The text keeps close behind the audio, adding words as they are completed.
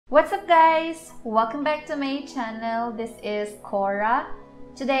What's up guys? Welcome back to my channel. This is Cora.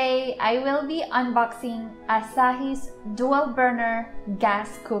 Today, I will be unboxing Asahi's dual burner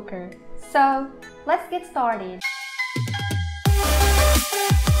gas cooker. So, let's get started.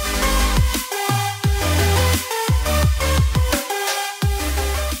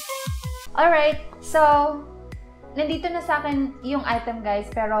 Alright, so nandito na sa akin yung item guys,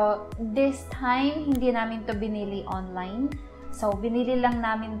 pero this time hindi namin to binili online. So binili lang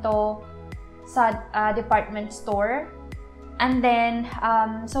namin to sa department store. And then,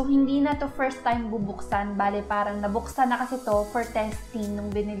 so hindi na to first time bubuksan. Bale, parang nabuksan na kasi to for testing nung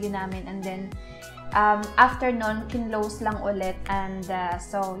binili namin. And then, after nun, kinlose lang ulit. And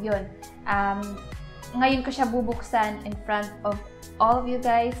so, yun. Ngayon ko siya bubuksan in front of all of you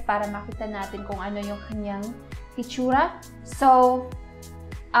guys para makita natin kung ano yung kanyang itsura. So,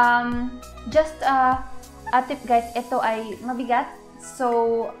 just a tip guys, ito ay mabigat.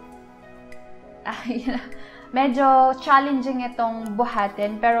 So, medyo challenging itong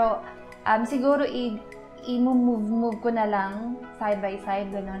buhatin. Pero, siguro i-move ko na lang side by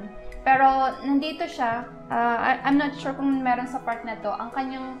side, ganun. Pero, nandito siya. I'm not sure kung meron sa part na to. Ang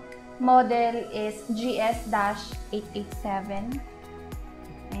kanyang model is GS-887.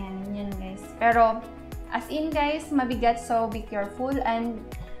 Ayan, yun guys. Pero, as in guys, mabigat, so be careful. And,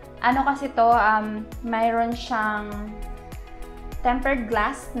 ano kasi to, mayroon siyang tempered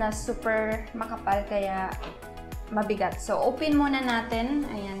glass na super makapal, kaya mabigat. So, open muna natin.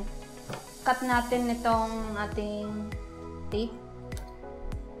 Ayan. Cut natin itong ating tape.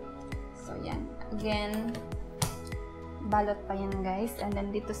 So, yan. Again, balot pa yan guys. And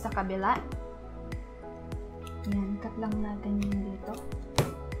then, dito sa kabila. Ayan, cut lang natin yung dito.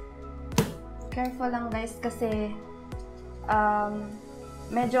 Careful lang guys kasi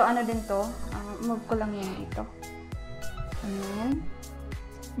medyo ano din to. Move ko lang yan dito. Ayan.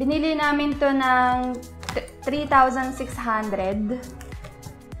 Binili namin to ng 3,600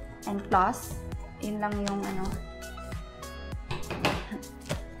 and plus. Yun lang yung ano.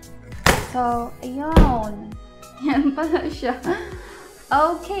 So, ayun. Yan pala siya.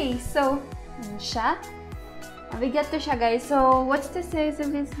 Okay, so, yan siya. Mabigat to siya guys. So, what's the size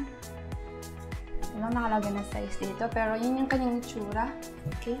of this? Walang nakalagay na size dito, pero yun yung kanyang itsura.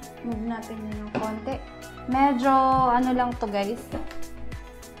 Okay, move natin yun ng konti. Medyo ano lang to guys,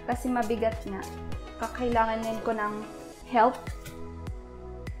 kasi mabigat nga. Kakailanganin ko ng help.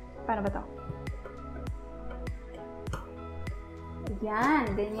 Paano ba to? Yan,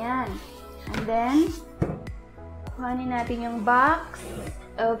 ganyan. And then, kuhanin natin yung box.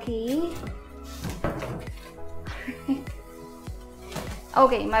 Okay.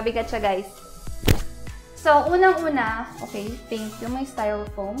 Okay, mabigat siya guys. So, unang-una, okay, thank you, may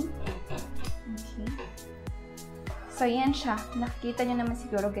styrofoam. Okay. So, yan siya. Nakikita nyo naman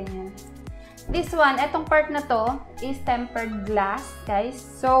siguro ganyan. This one, etong part na to, is tempered glass, guys.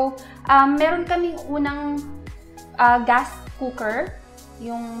 So, meron kaming unang gas cooker,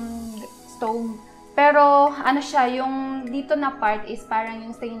 yung stove. Pero, ano siya, yung dito na part is parang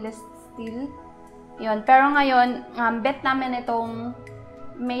yung stainless steel. Yun. Pero ngayon, bet namin itong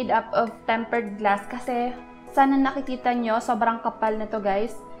made up of tempered glass kasi sana nakikita nyo, sobrang kapal nito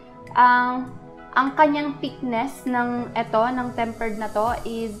guys. Ang kanyang thickness ng tempered na to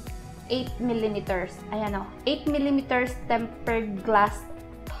is 8mm. Ayan o, 8mm tempered glass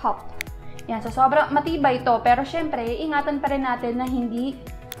top. Yan, so sobrang matibay ito, pero syempre, ingatan pa rin natin na hindi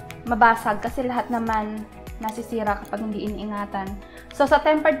mabasag kasi lahat naman nasisira kapag hindi iniingatan. So sa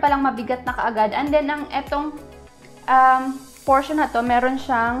tempered pa lang mabigat na kaagad. And then ang etong portion na to, meron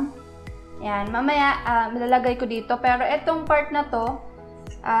siyang, yan, mamaya malalagay ko dito, pero itong part na to,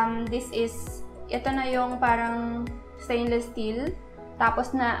 ito na yung parang stainless steel,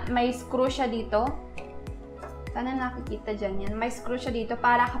 tapos na may screw siya dito, sana nakikita dyan yan, may screw siya dito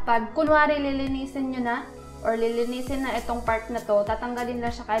para kapag, kunwari lilinisin nyo na, or lilinisin na itong part na to, tatanggalin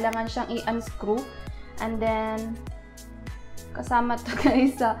na siya, kailangan siyang i-unscrew, and then, kasama to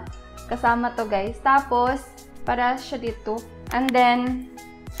guys, tapos, para siya dito. And then,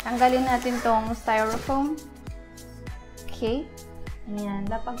 tanggalin natin tong styrofoam. Okay. Ayan.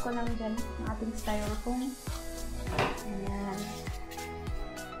 Lapag ko lang dyan ang ating styrofoam. Ayan.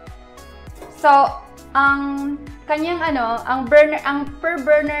 So, ang kanyang ang per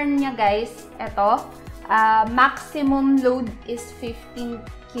burner niya guys, ito, maximum load is 15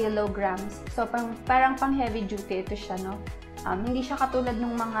 kilograms. So, parang pang heavy duty ito siya, no? Hindi siya katulad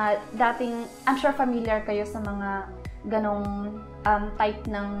ng mga dating, I'm sure familiar kayo sa mga ganong type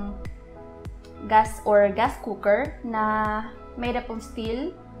ng gas or gas cooker na made up of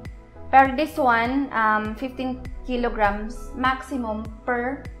steel. Pero this one, 15 kilograms maximum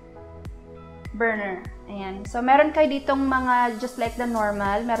per burner. Ayan. So, meron kayo ditong mga, just like the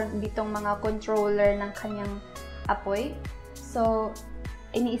normal, meron ditong mga controller ng kanyang apoy. So,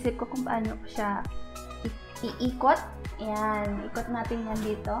 iniisip ko kung paano siya iikot. Ayan. Ikot natin yan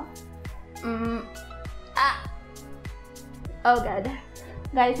dito. Oh God.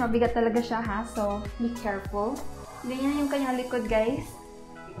 Guys, mabigat talaga siya ha. So, be careful. Ganyan yung kanyang likod, guys.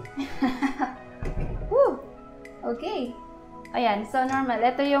 Woo! Okay. Ayan. So, normal.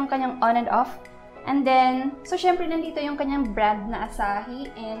 Ito yung kanyang on and off. And then, so, syempre, nandito yung kanyang brand na Asahi.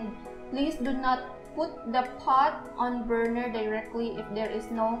 And, please do not put the pot on burner directly if there is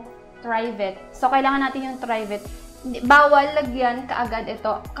no trivet. So, kailangan natin yung trivet. Bawal lagyan kaagad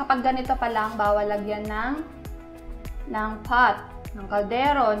ito. Kapag ganito pa lang, bawal lagyan ng pot, ng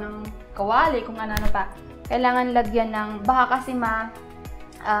kaldero, ng kawali, kung ano pa. Kailangan lagyan ng, baka kasi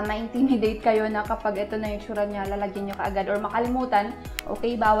ma-intimidate kayo na kapag ito na yung tsura niya, lalagyan nyo kaagad or makalimutan.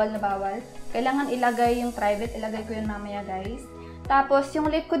 Okay, bawal na bawal. Kailangan ilagay yung trivet. Ilagay ko yun mamaya, guys. Tapos, yung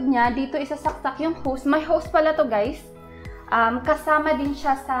likod niya, dito isasaksak yung hose. May hose pala to, guys. Kasama din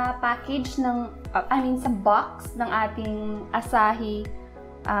siya sa package ng, sa box ng ating Asahi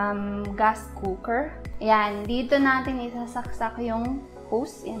gas cooker. Ayan, dito natin isasaksak yung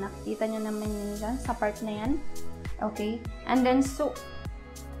hose. Ayan, nakikita nyo naman yun dyan, sa part na yan. Okay. And then, so,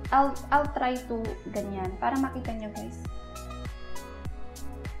 I'll try to ganyan, para makita nyo, guys.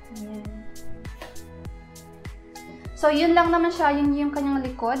 Ayan. So, yun lang naman siya, yun yung kanyang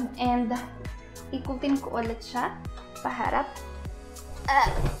likod. And, ikutin ko ulit siya. Paharap.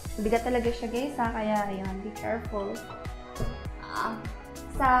 Bigat talaga siya, guys, ha? Kaya, ayun, be careful.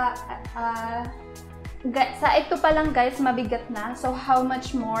 Sa ito pa lang, guys, mabigat na. So, how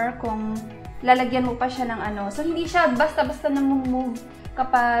much more kung lalagyan mo pa siya ng ano. So, hindi siya basta-basta namumove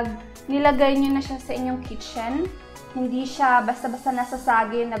kapag nilagay nyo na siya sa inyong kitchen. Hindi siya basta-basta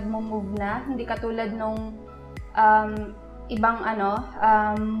nasasagi, nagmumove na. Hindi katulad nung ibang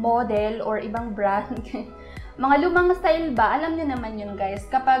model or ibang brand. Mga lumang style ba, alam nyo naman yun, guys.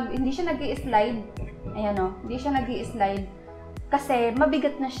 Kapag hindi siya nag-i-slide, ayan o, hindi siya nag-i-slide, kasi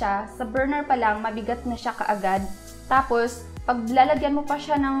mabigat na siya. Sa burner pa lang, mabigat na siya kaagad. Tapos, pag lalagyan mo pa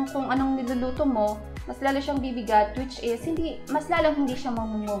siya ng kung anong niluluto mo, mas lalo siyang bibigat, which is, mas lalong hindi siya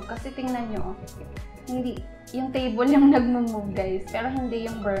mamumove. Kasi tingnan nyo, hindi, yung table yung nagmumove, guys. Pero hindi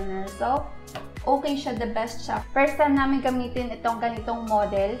yung burner. So, okay siya, the best siya. First time namin gamitin itong ganitong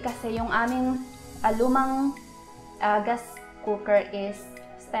model, kasi yung aming lumang gas cooker is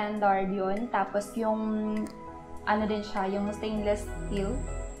standard yun. Tapos yung ano din siya, yung stainless steel.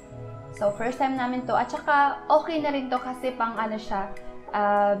 So, first time namin to. At saka, okay na rin to kasi pang ano siya,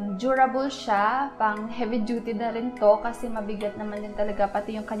 durable siya, pang heavy duty na rin to kasi mabigat naman din talaga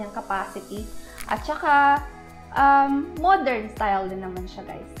pati yung kanyang capacity. At saka, modern style din naman siya,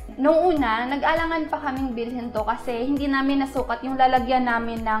 guys. Noong una, nag-alangan pa kaming bilhin to kasi hindi namin nasukat yung lalagyan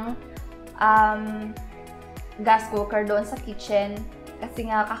namin ng gas cooker doon sa kitchen. Kasi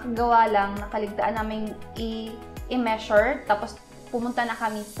nga, kakagawa lang, nakaligtaan namin i-measure. Tapos, pumunta na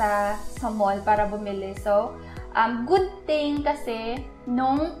kami sa mall para bumili. So, good thing kasi,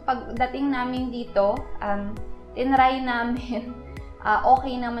 nung pagdating namin dito, tinry namin,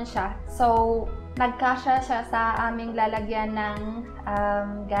 okay naman siya. So, nagkasya siya sa aming lalagyan ng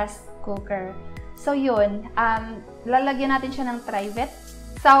gas cooker. So, yun. Lalagyan natin siya ng trivet.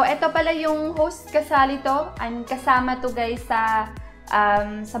 So, ito pala yung host, kasali to. Kasama to, guys, sa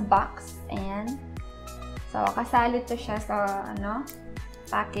box. Ayan. So, kasali to siya sa,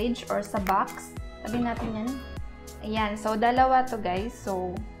 package or sa box. Sabihin natin yan. Ayan. So, dalawa to, guys.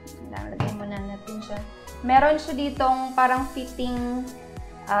 So, lalagay muna natin siya. Meron siya ditong parang fitting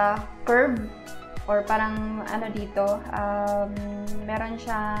curve or parang dito. Meron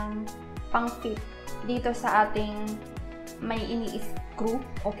siyang pang-fit dito sa ating may ini-screw,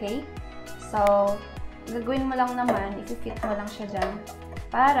 okay? So, gagawin mo lang naman, i-fit mo lang siya dyan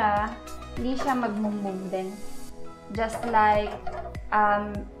para hindi siya mag-move din. Just like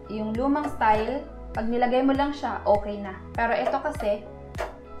yung lumang style, pag nilagay mo lang siya, okay na. Pero ito kasi,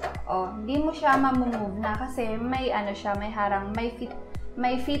 hindi mo siya ma-move na kasi may siya, may harang,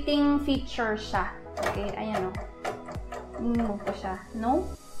 may fitting feature siya. Okay, ayan move ko siya, no?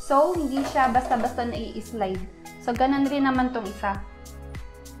 So, hindi siya basta-basta na i-slide. So, ganun rin naman tong isa.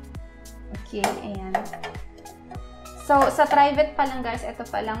 Okay, ayan. So, sa trivet pa lang, guys, ito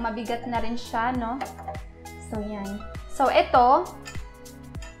pa lang, mabigat na rin siya, no? So, yan. So, ito,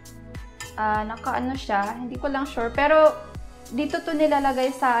 naka-ano siya, hindi ko lang sure, pero, dito to nilalagay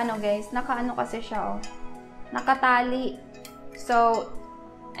sa, guys, naka-ano kasi siya, nakatali. So,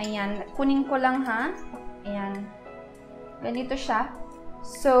 ayan, kunin ko lang, ha? Ayan. Ganito siya.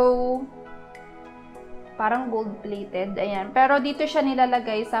 So, parang gold-plated. Ayan. Pero dito siya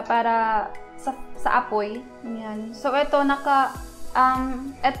nilalagay para sa apoy. Ayan. So, ito,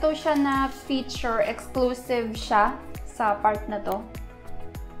 ito siya na feature, exclusive siya sa part na to.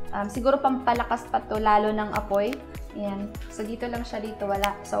 Siguro pampalakas pa to, lalo ng apoy. Ayan. So, dito lang siya, dito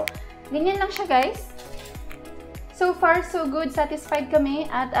wala. So, ganyan lang siya, guys. So far, so good. Satisfied kami.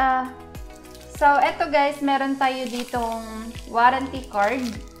 At, so, eto guys, meron tayo ditong warranty card.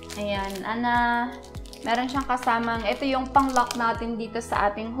 Ayan. Meron siyang kasamang, ito yung pang-lock natin dito sa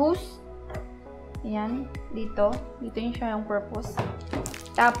ating hose. Ayan. Dito. Dito yung siya yung purpose.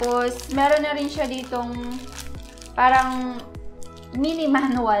 Tapos, meron na rin siya ditong parang mini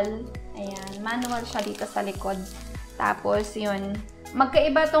manual. Ayan. Manual siya dito sa likod. Tapos, yun.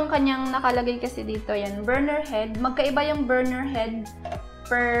 Magkaiba tong kanyang nakalagay kasi dito. Yan, burner head. Magkaiba yung burner head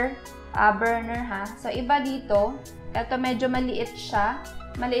per burner, ha. So, iba dito. Ito medyo maliit siya.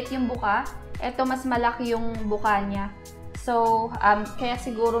 Maliit yung buka. Ito mas malaki yung buka niya. So, kaya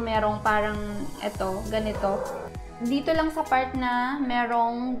siguro merong parang ito, ganito. Dito lang sa part na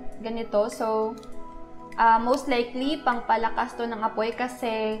merong ganito. So, most likely, pangpalakas to ng apoy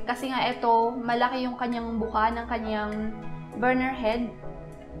kasi nga ito, malaki yung kanyang buka ng kanyang burner head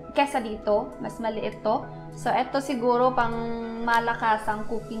kesa dito, mas maliit to. So, ito siguro pang malakasang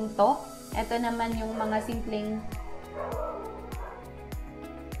cooking to. Ito naman yung mga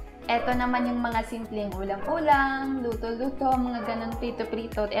simpleng ulam-ulam, luto-luto, mga ganun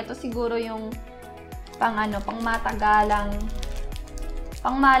prito-prito. Ito siguro yung pang matagalang,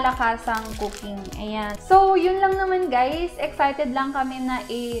 pang malakasang cooking. Ayan. So, yun lang naman guys. Excited lang kami na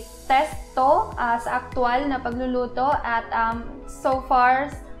i-test to sa actual na pagluluto. At so far,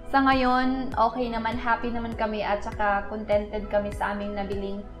 sa ngayon, okay naman. Happy naman kami at saka contented kami sa aming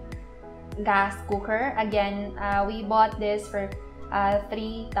nabiling gas cooker. Again, we bought this for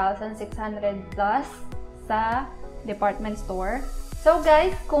 3,600 plus sa department store. So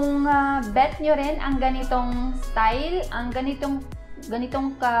guys, kung bet nyo rin ang ganitong style, ang ganitong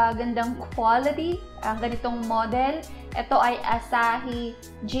kagandang quality, ang ganitong model, ito ay Asahi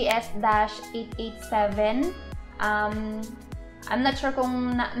GS-887. I'm not sure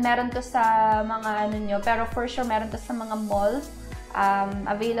kung meron to sa mga nyo, pero for sure meron to sa mga malls.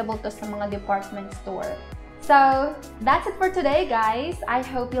 Available to sa mga department store. So, that's it for today, guys. I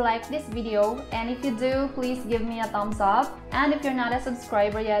hope you liked this video, and if you do, please give me a thumbs up. And if you're not a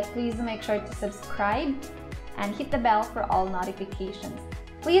subscriber yet, please make sure to subscribe and hit the bell for all notifications.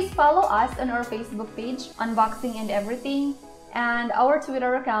 Please follow us on our Facebook page, Unboxing and Everything, and our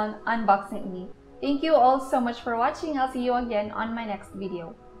Twitter account, Unboxing Me. Thank you all so much for watching. I'll see you again on my next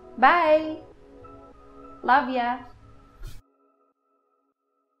video. Bye! Love ya!